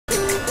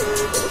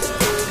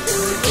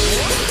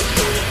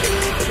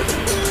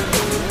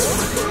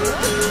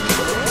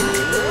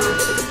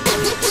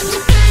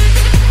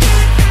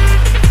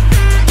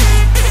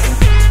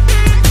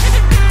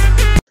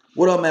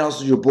What up, man? This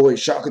is your boy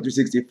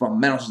Shocker360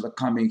 from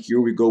Maddenallstars.com, and here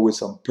we go with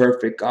some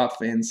perfect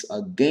offense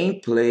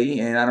gameplay.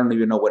 And I don't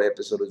even know what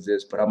episode is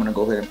this, but I'm gonna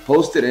go ahead and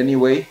post it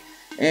anyway.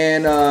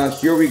 And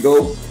here we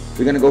go.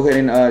 We're gonna go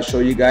ahead and show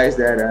you guys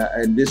that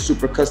in this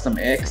Super Custom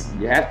X,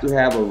 you have to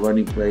have a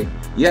running play,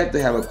 you have to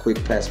have a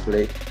quick pass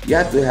play, you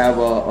have to have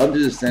a under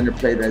the center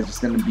play that's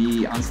just gonna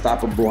be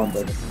unstoppable on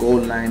the goal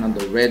line, on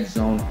the red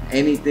zone,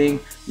 anything.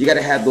 You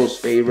gotta have those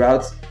fade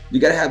routes. You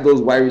gotta have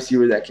those wide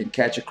receivers that can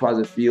catch across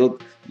the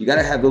field. You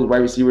gotta have those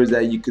wide receivers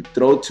that you could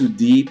throw too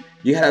deep.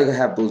 You gotta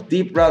have those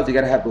deep routes. You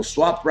gotta have those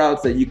swap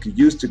routes that you could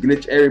use to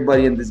glitch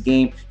everybody in this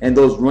game, and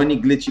those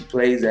running glitchy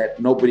plays that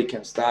nobody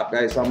can stop,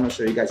 guys. So I'm gonna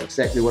show you guys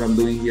exactly what I'm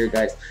doing here,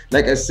 guys.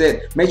 Like I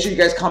said, make sure you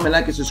guys comment,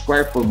 like, and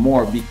subscribe for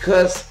more,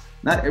 because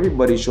not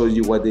everybody shows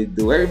you what they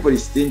do.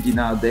 Everybody's stingy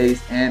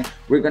nowadays, and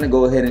we're gonna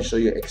go ahead and show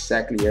you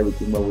exactly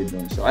everything what we're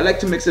doing. So I like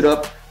to mix it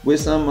up with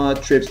some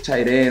trips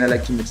tight end. I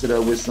like to mix it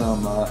up with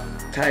some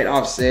tight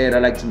offset. I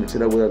like to mix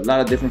it up with a lot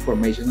of different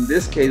formations. In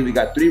this case, we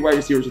got 3 wide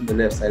receivers on the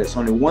left side. It's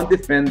only 1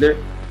 defender,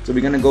 so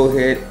we're gonna go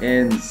ahead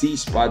and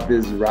Z-spot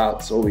these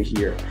routes over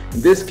here.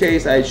 In this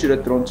case, I should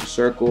have thrown to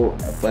circle,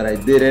 but I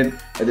didn't.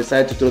 I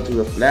decided to throw to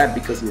the flat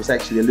because it was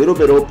actually a little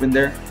bit open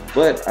there,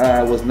 but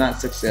I was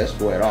not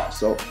successful at all.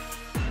 So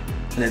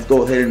let's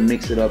go ahead and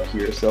mix it up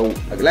here. So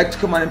I like to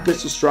come out in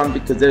pistol strong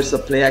because there's a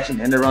play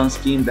action end around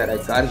scheme that I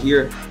got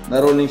here,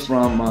 not only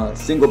from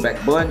single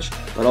back bunch,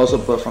 but also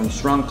from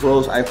strong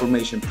close, I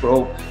formation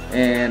pro,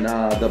 and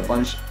the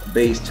bunch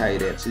base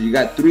tight end. So you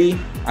got 3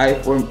 play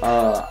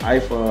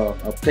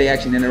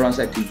action end arounds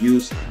I could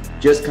use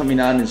just coming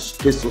out in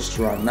pistol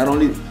strong. Not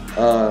only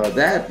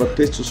that, but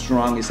pistol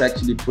strong is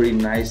actually pretty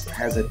nice.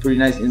 Has a pretty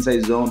nice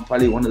inside zone,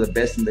 probably one of the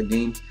best in the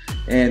game,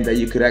 and that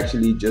you could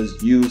actually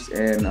just use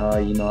and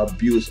you know,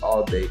 abuse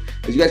all day.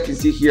 As you guys can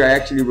see here, I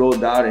actually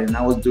rolled out and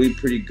I was doing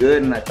pretty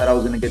good, and I thought I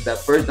was gonna get that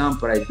first down,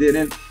 but I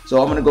didn't.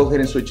 So I'm gonna go ahead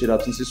and switch it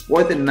up. Since it's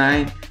 4th and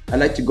 9, I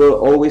like to go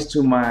always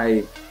to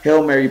my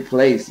Hail Mary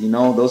plays. You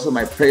know, those are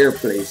my prayer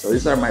plays. So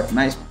these are my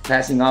nice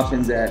passing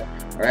offense that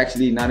are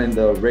actually not in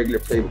the regular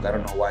playbook. I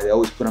don't know why they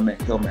always put them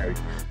at Hail Mary.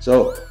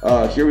 So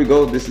here we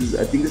go. This is,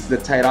 I think this is the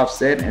tight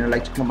offset, and I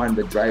like to come on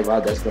the drive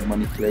out. That's the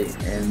money play.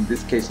 And in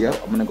this case, yeah,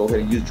 I'm gonna go ahead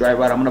and use drive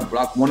out. I'm gonna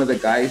block one of the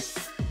guys.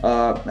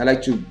 I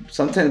like to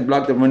sometimes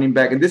block the running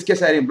back. In this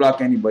case, I didn't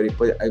block anybody,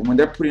 but when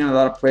they're putting a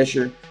lot of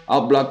pressure,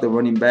 I'll block the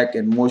running back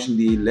and motion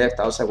the left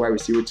outside wide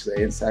receiver to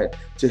the inside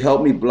to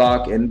help me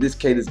block. And in this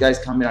case, this guy's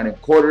coming out in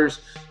quarters.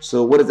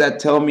 So what does that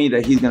tell me?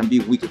 That he's gonna be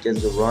weak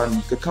against the run.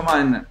 You could come out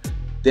and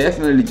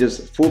definitely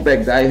just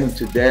fullback dive him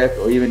to death,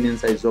 or even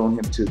inside zone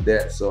him to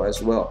death. So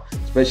as well,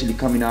 especially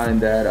coming out in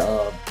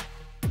that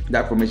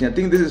that formation. I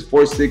think this is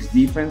 4-6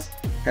 defense.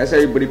 Has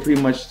everybody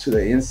pretty much to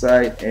the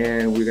inside,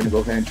 and we're gonna go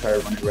ahead and try to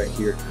run it right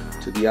here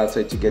to the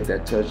outside to get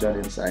that touchdown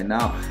inside.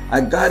 Now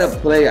I got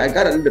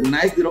a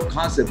nice little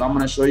concept I'm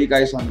gonna show you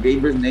guys on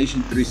Gamers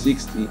Nation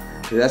 360.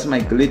 That's my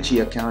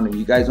glitchy account. If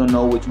you guys don't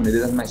know which one it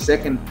is, that's my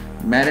second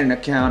Madden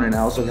account, and I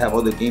also have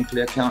other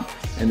gameplay account,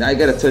 and I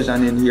got a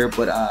touchdown in here.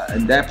 But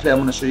in that play, I'm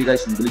gonna show you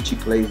guys some glitchy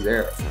plays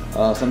there.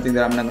 Something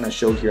that I'm not gonna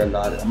show here a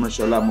lot. I'm gonna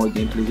show a lot more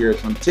gameplay here,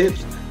 some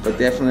tips, but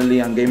definitely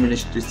on Gamers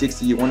Nation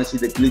 360, you want to see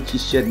the glitchy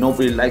shit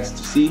nobody likes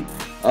to see.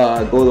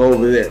 Go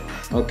over there.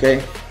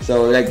 Okay,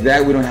 so like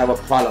that, we don't have a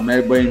problem.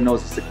 Everybody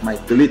knows it's like my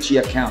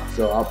glitchy account,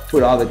 so I'll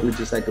put all the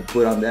glitches I could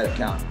put on that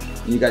account,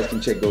 and you guys can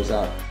check those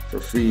out for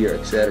free or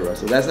etc.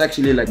 So that's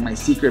actually like my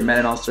secret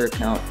Madden Allstars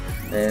account,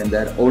 and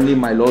that only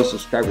my loyal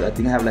subscribers. I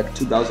think I have like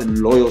 2,000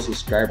 loyal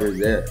subscribers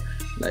there.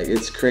 Like,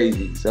 it's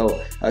crazy.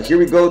 So here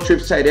we go,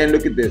 trips tight end.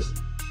 Look at this.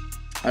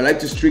 I like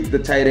to streak the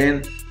tight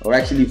end, or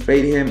actually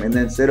fade him, and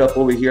then set up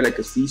over here like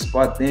a C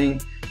spot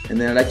thing. And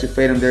then I like to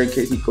fade him there in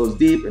case he goes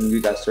deep, and we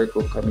got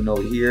circle coming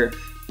over here,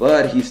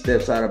 but he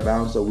steps out of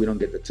bounds, so we don't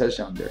get the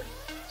touchdown there.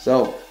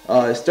 So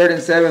it's 3rd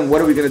and 7. What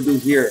are we gonna do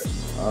here?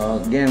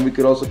 Again, we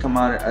could also come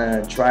out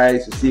and try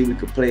to see if we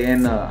could play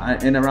in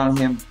around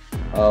him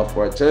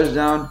for a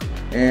touchdown,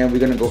 and we're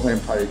gonna go ahead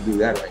and probably do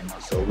that right now.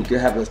 So we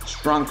could have a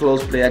strong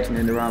close play action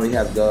in around. We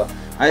have the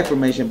I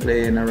formation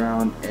play in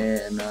around,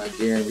 and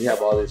again, we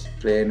have all this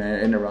play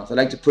in around. So I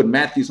like to put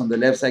Matthews on the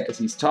left side because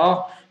he's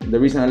tall, and the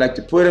reason I like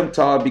to put him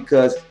tall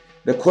because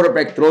the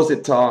quarterback throws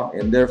it tall,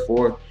 and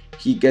therefore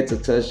he gets a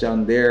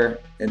touchdown there,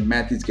 and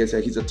Matthews gets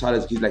it. He's the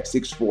tallest. He's like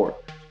 6'4".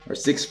 Or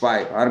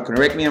 6'5". I don't,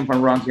 correct me if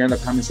I'm wrong here in the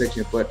comment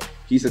section, but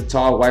he's a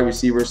tall wide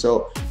receiver.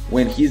 So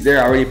when he's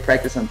there, already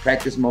practice on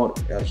practice mode,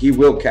 he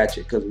will catch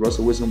it because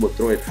Russell Wilson will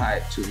throw it high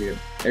to him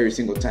every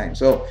single time.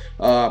 So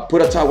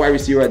put a tall wide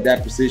receiver at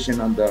that position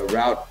on the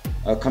route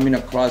coming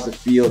across the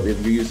field.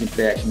 If you're using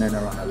play action and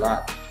around a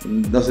lot,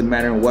 it doesn't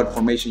matter what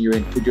formation you're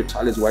in. Put your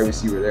tallest wide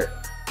receiver there,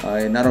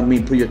 and I don't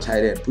mean put your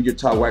tight end. Put your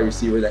tall wide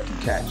receiver that can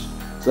catch.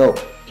 So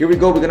here we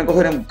go. We're gonna go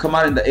ahead and come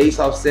out in the ace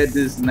offset.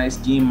 This nice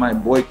scheme, my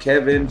boy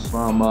Kevin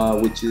from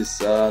which is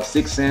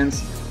 6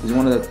 Cents. He's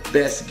one of the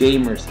best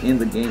gamers in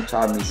the game,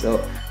 taught me.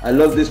 So I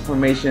love this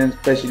formation,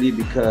 especially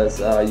because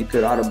you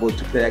could audible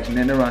to play action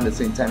and around the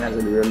same time. Has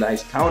a real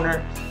nice counter,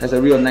 has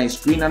a real nice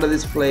screen out of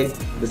this play.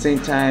 At the same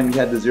time, you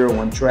have the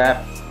 0-1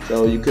 trap.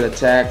 So you could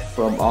attack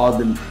from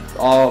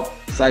all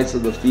sides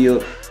of the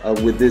field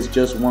with this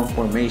just one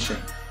formation.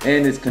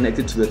 And it's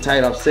connected to the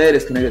tight offset,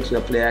 it's connected to the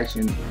play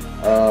action,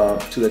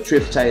 to the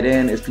trip tight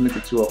end, it's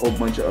connected to a whole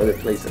bunch of other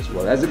plays as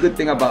well. That's a good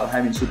thing about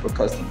having super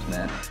customs,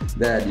 man,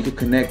 that you can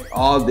connect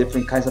all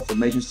different kinds of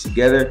formations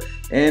together,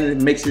 and it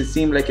makes it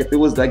seem like if it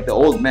was like the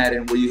old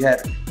Madden where you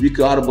could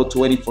audible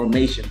to any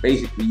formation,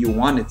 basically you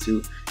wanted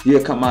to. You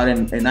could come out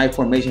in I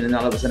formation and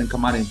all of a sudden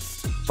come out in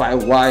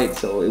 5 wide,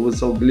 so it was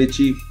so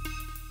glitchy.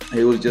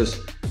 It was just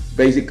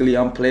basically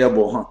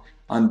unplayable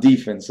on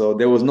defense. So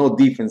there was no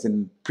defense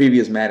in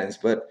previous Maddens,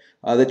 but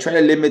they try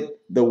to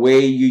limit the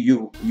way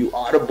you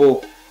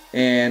audible,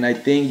 and I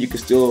think you can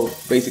still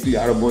basically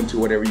audible into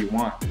whatever you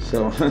want.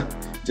 So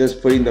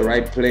just putting the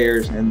right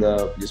players and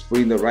just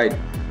putting the right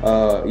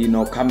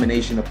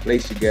combination of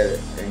plays together,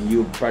 and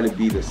you'll probably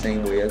be the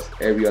same way as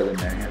every other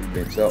man has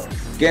been. So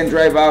again,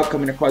 drive out,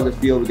 coming across the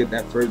field, we get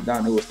that first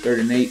down. It was 3rd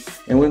and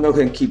 8, and we're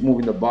going to keep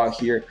moving the ball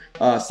here.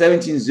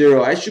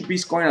 17-0. I should be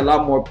scoring a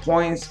lot more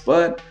points,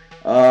 but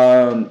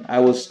I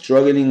was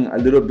struggling a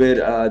little bit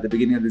at the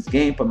beginning of this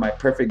game, but my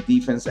perfect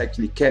defense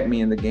actually kept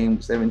me in the game.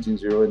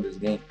 17-0 in this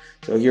game.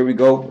 So here we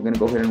go. We're gonna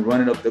go ahead and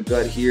run it up the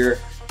gut here,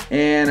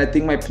 and I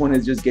think my opponent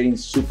is just getting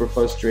super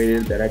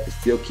frustrated that I can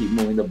still keep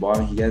moving the ball,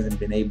 and he hasn't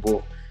been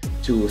able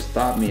to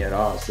stop me at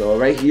all. So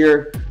right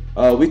here,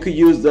 we could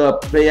use the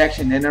play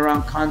action end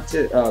around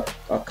concept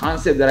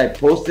that I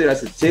posted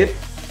as a tip.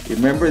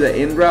 Remember the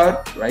in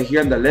route right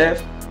here on the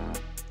left?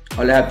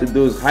 All I have to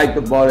do is hike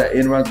the ball. That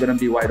in route is gonna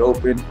be wide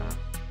open.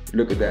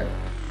 Look at that.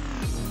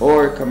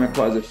 Or coming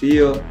across the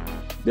field.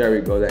 There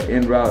we go. That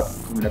in route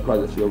coming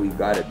across the field. We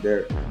got it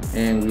there,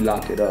 and we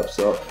lock it up.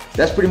 So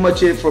that's pretty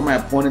much it for my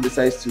opponent.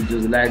 Decides to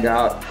just lag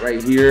out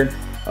right here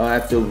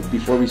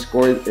before we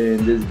scored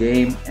in this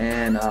game.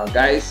 And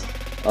guys,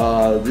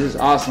 this is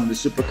awesome. The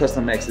Super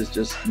Custom X is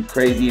just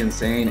crazy,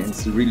 insane, and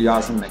it's really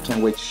awesome, and I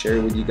can't wait to share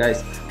it with you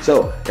guys.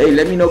 So hey,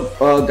 let me know,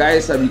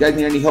 guys, if you guys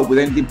need any help with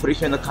anything, put it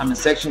here in the comment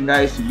section,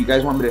 guys. If you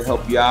guys want me to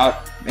help you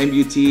out,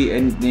 MUT,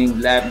 anything,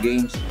 lab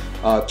games,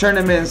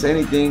 tournaments,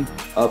 anything,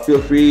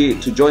 feel free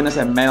to join us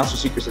at Madden Allstars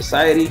Secret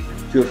Society.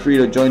 Feel free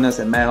to join us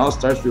at Madden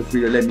Allstars. Feel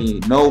free to let me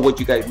know what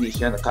you guys need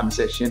here in the comment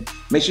section.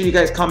 Make sure you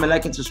guys comment,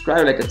 like, and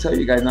subscribe. Like I tell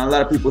you guys, not a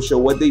lot of people show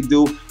what they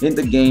do in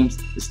the games.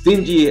 The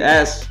stingy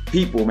ass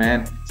people,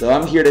 man. So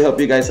I'm here to help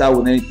you guys out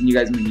with anything you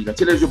guys may need.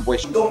 Until there's your boy.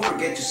 Don't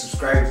forget to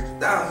subscribe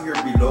down here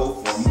below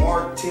for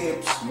more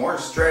tips, more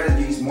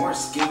strategies, more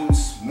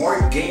schemes, more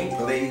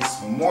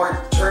gameplays,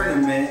 more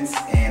tournaments,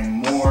 and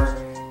more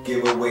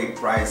giveaway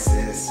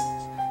prizes.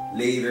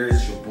 Later,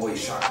 it's your boy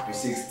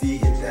Shark360.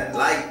 Hit that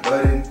like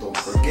button. Don't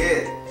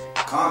forget,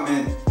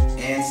 comment,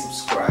 and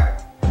subscribe.